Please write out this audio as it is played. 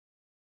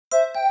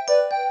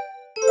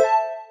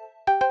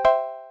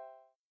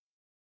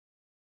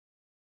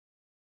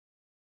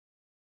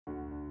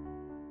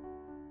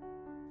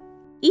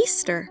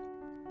Easter.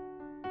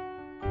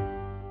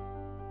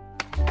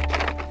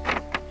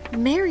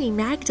 Mary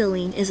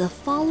Magdalene is a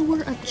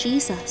follower of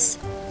Jesus.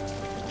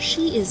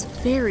 She is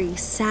very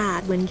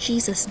sad when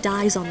Jesus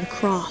dies on the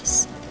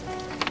cross.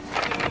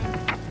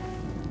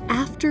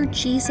 After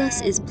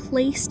Jesus is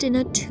placed in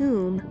a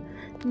tomb,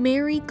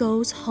 Mary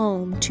goes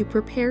home to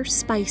prepare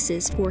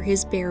spices for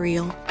his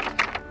burial.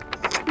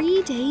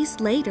 3 days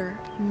later,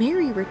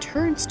 Mary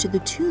returns to the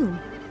tomb,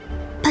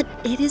 but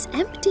it is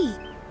empty.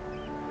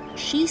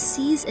 She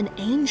sees an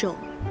angel.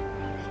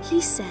 He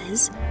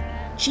says,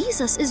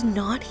 "Jesus is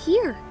not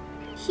here.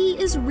 He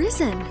is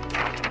risen."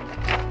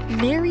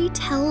 Mary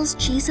tells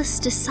Jesus'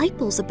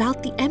 disciples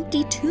about the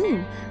empty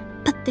tomb,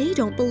 but they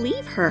don't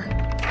believe her.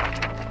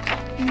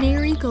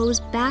 Mary goes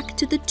back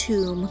to the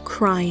tomb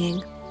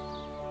crying.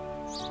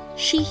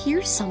 She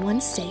hears someone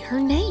say her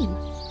name.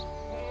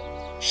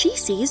 She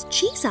sees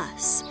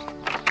Jesus.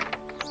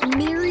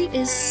 Mary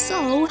is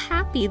so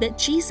happy that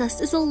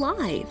Jesus is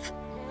alive.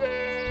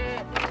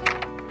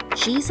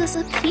 Jesus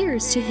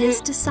appears to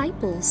his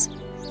disciples.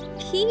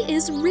 He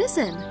is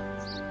risen.